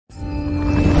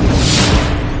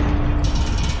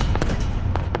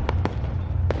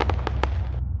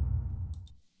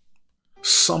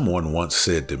Someone once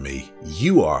said to me,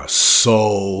 "You are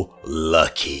so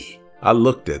lucky." I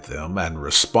looked at them and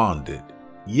responded,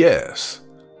 "Yes,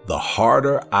 the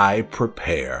harder I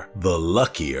prepare, the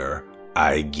luckier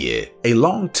I get." A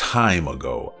long time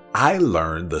ago, I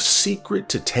learned the secret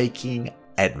to taking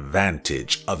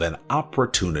advantage of an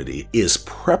opportunity is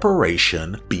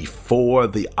preparation before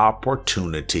the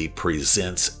opportunity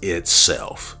presents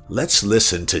itself. Let's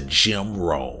listen to Jim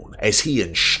Rohn as he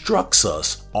instructs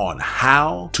us on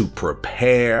how to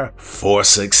prepare for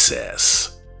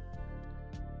success.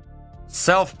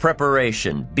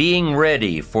 Self-preparation, being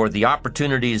ready for the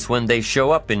opportunities when they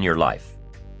show up in your life.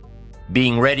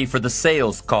 Being ready for the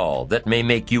sales call that may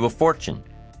make you a fortune.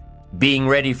 Being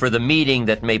ready for the meeting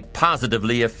that may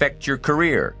positively affect your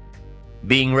career.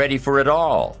 Being ready for it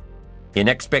all, in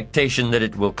expectation that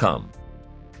it will come.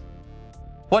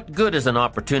 What good is an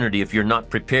opportunity if you're not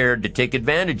prepared to take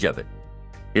advantage of it?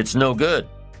 It's no good.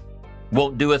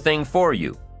 Won't do a thing for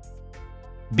you.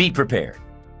 Be prepared.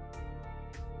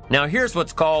 Now here's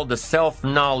what's called the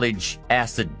self-knowledge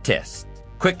acid test.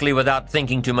 Quickly, without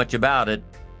thinking too much about it,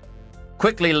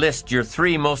 quickly list your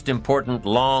 3 most important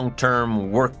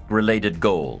long-term work-related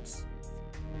goals.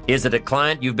 Is it a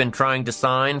client you've been trying to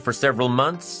sign for several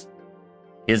months?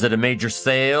 Is it a major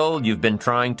sale you've been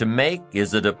trying to make?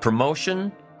 Is it a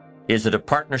promotion? Is it a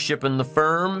partnership in the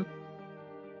firm?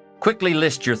 Quickly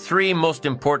list your 3 most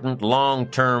important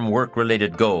long-term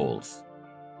work-related goals.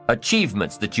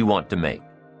 Achievements that you want to make.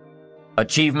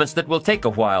 Achievements that will take a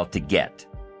while to get.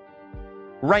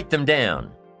 Write them down.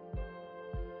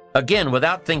 Again,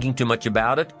 without thinking too much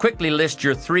about it, quickly list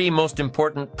your 3 most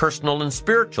important personal and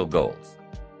spiritual goals.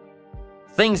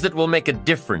 Things that will make a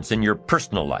difference in your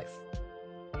personal life.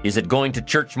 Is it going to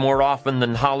church more often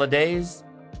than holidays?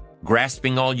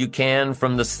 Grasping all you can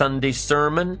from the Sunday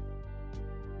sermon?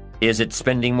 Is it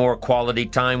spending more quality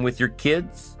time with your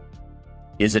kids?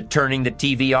 Is it turning the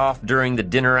TV off during the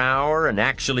dinner hour and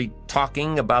actually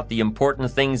talking about the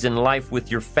important things in life with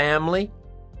your family?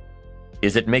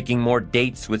 Is it making more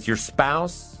dates with your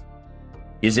spouse?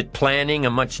 Is it planning a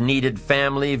much-needed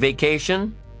family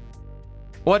vacation?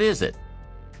 What is it?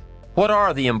 What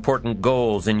are the important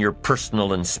goals in your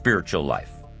personal and spiritual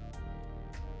life?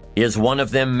 Is one of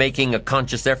them making a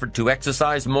conscious effort to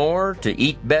exercise more, to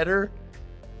eat better,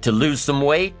 to lose some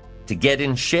weight, to get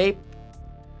in shape?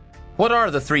 What are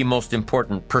the 3 most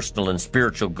important personal and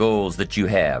spiritual goals that you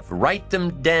have? Write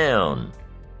them down.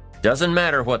 Doesn't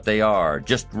matter what they are,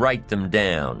 just write them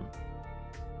down.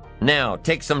 Now,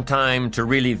 take some time to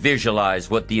really visualize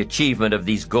what the achievement of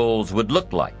these goals would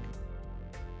look like.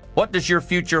 What does your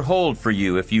future hold for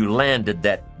you if you landed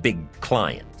that big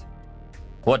client?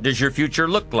 What does your future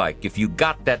look like if you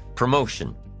got that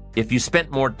promotion? If you spent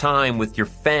more time with your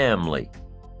family?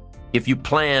 If you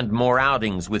planned more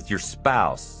outings with your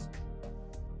spouse?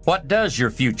 What does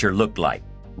your future look like?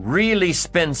 Really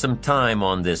spend some time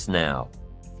on this now.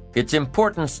 It's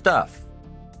important stuff.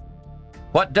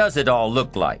 What does it all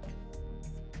look like?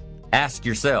 Ask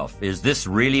yourself, is this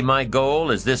really my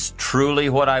goal? Is this truly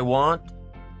what I want?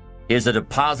 Is it a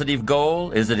positive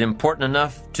goal? Is it important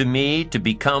enough to me to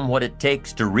become what it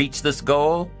takes to reach this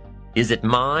goal? Is it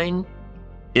mine?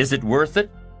 Is it worth it?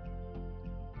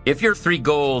 If your 3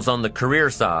 goals on the career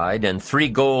side and 3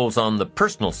 goals on the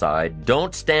personal side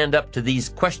don't stand up to these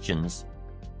questions,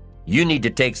 you need to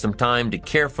take some time to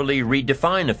carefully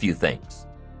redefine a few things.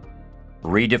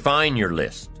 Redefine your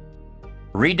list.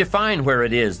 Redefine where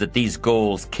it is that these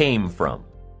goals came from.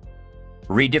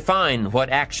 Redefine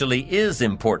what actually is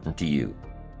important to you.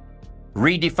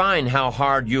 Redefine how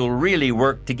hard you'll really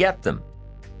work to get them.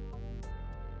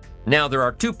 Now, there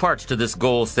are 2 parts to this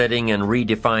goal setting and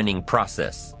redefining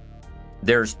process.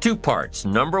 There's 2 parts.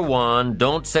 Number 1,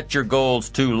 don't set your goals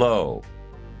too low.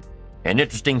 An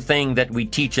interesting thing that we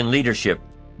teach in leadership,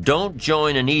 don't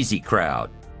join an easy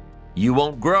crowd. You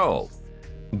won't grow.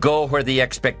 Go where the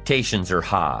expectations are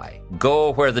high.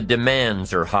 Go where the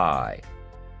demands are high.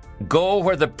 Go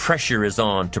where the pressure is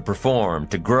on to perform,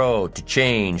 to grow, to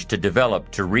change, to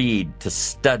develop, to read, to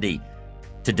study,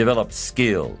 to develop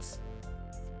skills.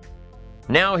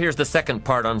 Now here's the second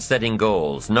part on setting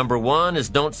goals. Number 1 is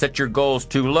don't set your goals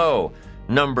too low.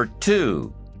 Number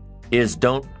 2 is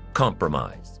don't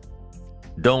compromise.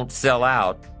 Don't sell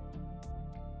out.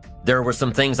 There were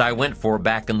some things I went for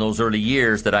back in those early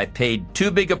years that I paid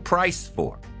too big a price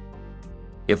for.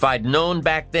 If I'd known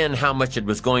back then how much it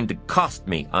was going to cost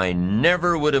me, I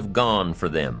never would have gone for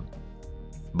them.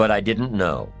 But I didn't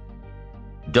know.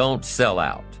 Don't sell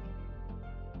out.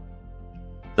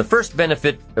 The first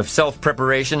benefit of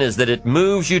self-preparation is that it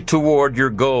moves you toward your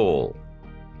goal.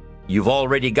 You've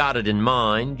already got it in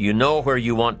mind. You know where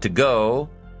you want to go.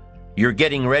 You're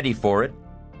getting ready for it.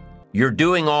 You're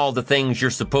doing all the things you're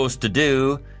supposed to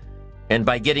do. And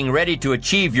by getting ready to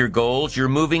achieve your goals, you're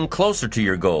moving closer to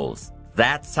your goals.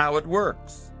 That's how it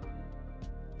works.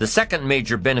 The second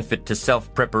major benefit to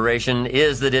self-preparation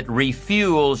is that it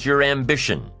refuels your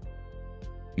ambition.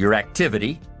 Your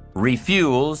activity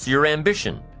refuels your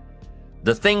ambition.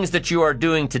 The things that you are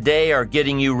doing today are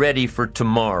getting you ready for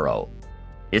tomorrow.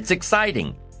 It's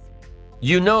exciting.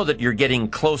 You know that you're getting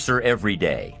closer every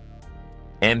day.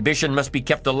 Ambition must be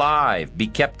kept alive, be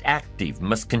kept active,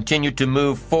 must continue to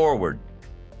move forward.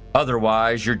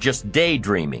 Otherwise, you're just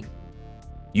daydreaming.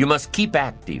 You must keep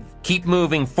active, keep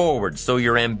moving forward so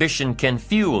your ambition can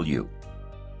fuel you,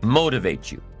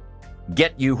 motivate you,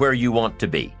 get you where you want to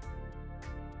be.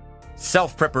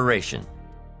 Self-preparation.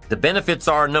 The benefits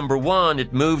are, number one,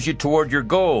 it moves you toward your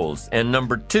goals, and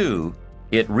number two,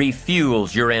 it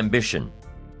refuels your ambition.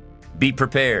 Be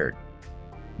prepared.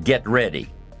 Get ready.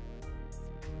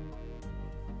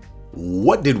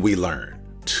 What did we learn?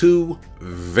 Two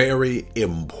very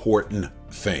important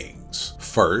things.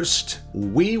 First,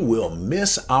 we will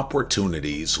miss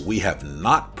opportunities we have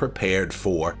not prepared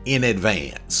for in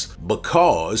advance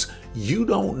because you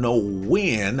don't know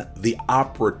when the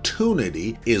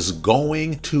opportunity is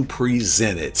going to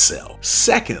present itself.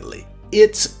 Secondly,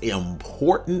 it's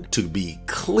important to be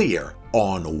clear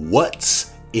on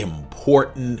what's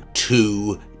important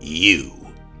to you.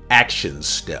 Action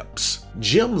steps.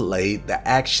 Jim laid the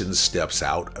action steps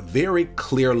out very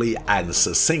clearly and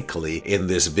succinctly in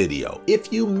this video.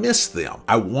 If you missed them,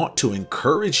 I want to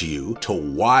encourage you to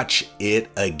watch it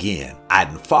again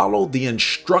and follow the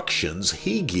instructions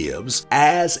he gives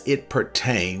as it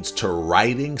pertains to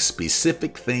writing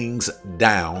specific things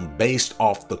down based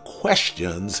off the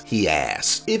questions he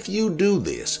asks. If you do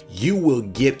this, you will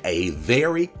get a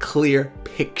very clear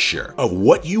picture of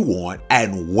what you want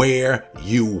and where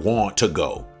you want to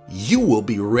go. You will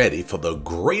be ready for the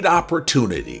great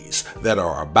opportunities that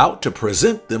are about to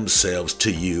present themselves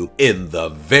to you in the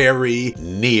very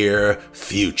near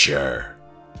future.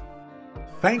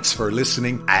 Thanks for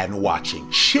listening and watching.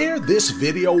 Share this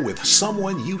video with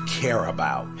someone you care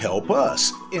about. Help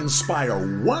us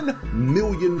inspire 1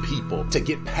 million people to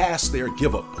get past their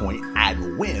give-up point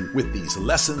and win with these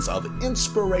lessons of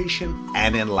inspiration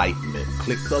and enlightenment.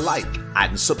 Click the like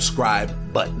and subscribe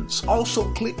buttons.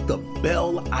 Also click the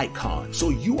bell icon so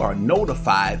you are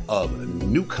notified of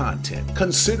new content.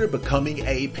 Consider becoming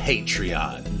a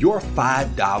Patreon. Your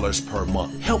 $5 per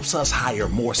month helps us hire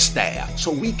more staff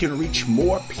so we can reach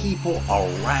more people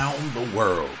around the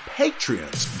world.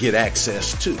 Patrons get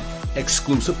access to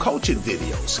exclusive coaching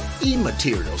videos,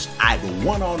 e-materials, and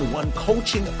one-on-one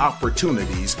coaching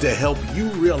opportunities to help you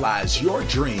realize your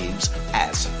dreams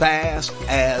as fast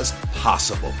as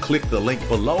possible. Click the link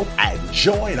below and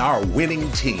join our winning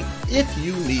team. If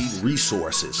you need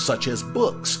resources such as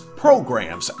books,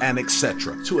 programs, and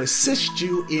etc. to assist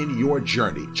you in your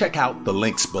journey, check out the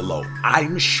links below.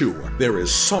 I'm sure there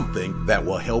is something that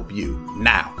will help you.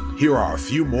 Now, here are a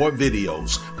few more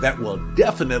videos that will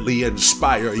definitely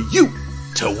inspire you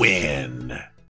to win.